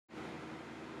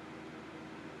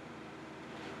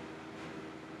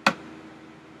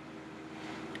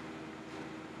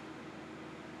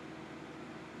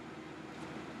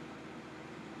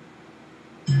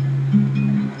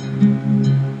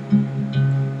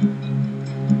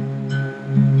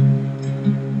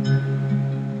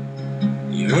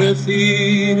earth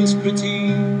it is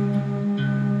pretty,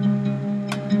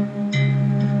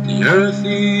 the earth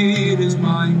it is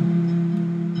mine.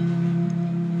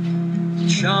 It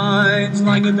shines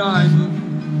like a diamond,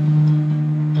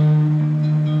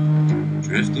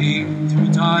 drifting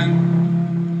through time.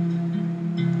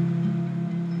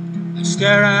 I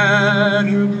stare at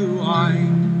her blue eye,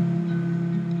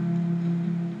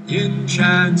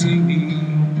 enchanting me,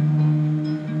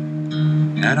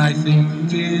 and I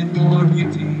think it more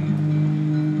beauty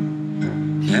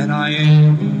than I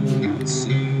ever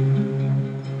see.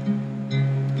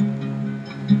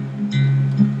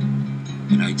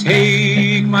 And I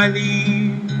take my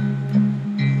leave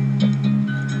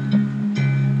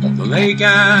of the lake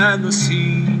and the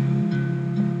sea.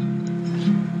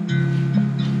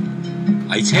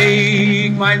 I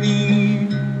take my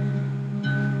leave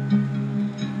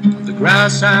of the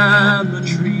grass and the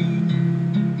tree.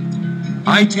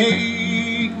 I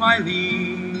take my leave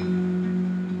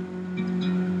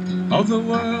of the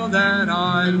world that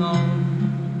I love,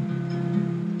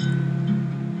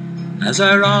 as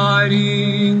I ride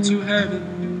into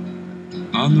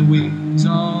heaven on the wings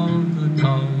of the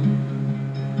dove.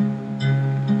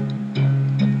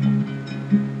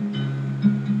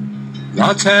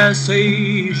 La terre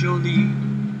c'est joli,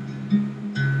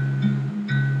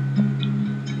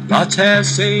 la terre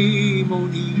c'est mon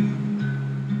lit.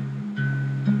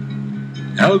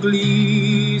 Elle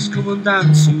glisse comme une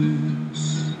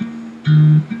danseuse,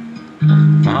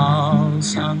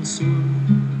 valse en soul.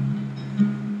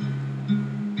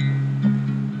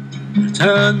 Elle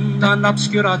tourne dans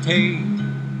l'obscurité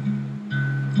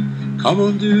comme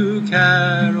un doux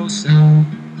carrousel.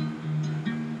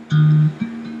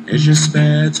 Et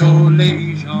j'espère tous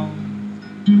les gens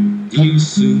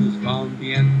d'ici vont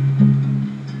bien.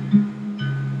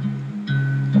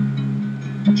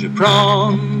 Je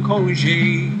prends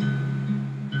congé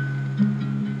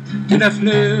de la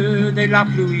fleur de la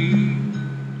pluie.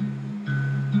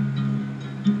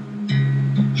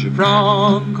 Je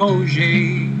prends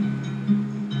congé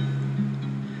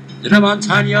de la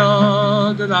montagne,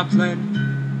 de la plaine.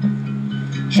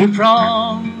 Je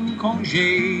prends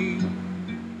congé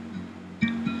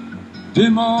du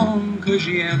monde que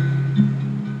j'aime.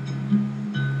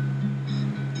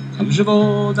 Comme je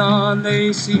vole dans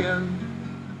les ciels,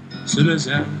 sur les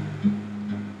ailes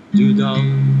du dove.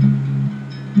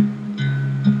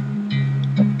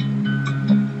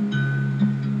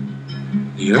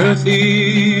 The earth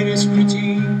it is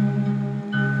pretty,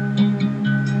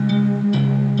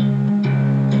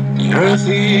 the earth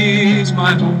is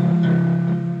my home.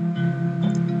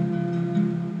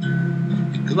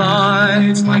 It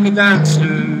glides like a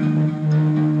dancer,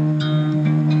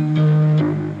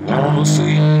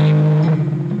 waltzing.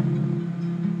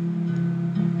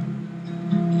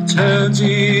 Turns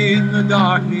in the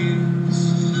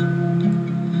darkness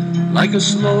like a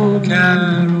slow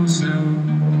carousel,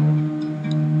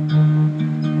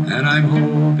 and I'm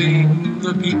hoping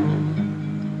the people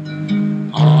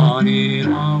on it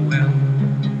are well.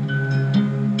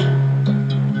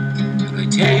 I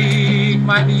take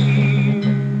my leave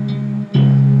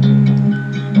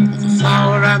of the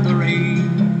flower and the rain.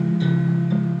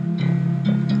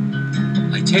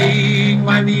 I take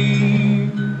my leave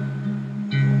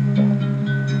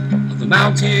the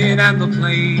mountain and the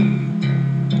plain.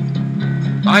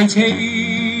 I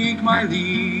take my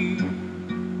leave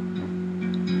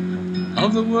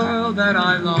of the world that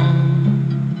I love,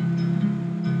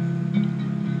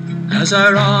 as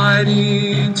I ride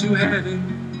into heaven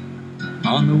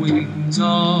on the wings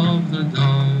of the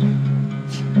dove.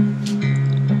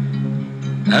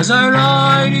 As I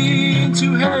ride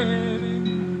into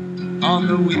heaven on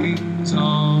the wings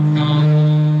of the dove.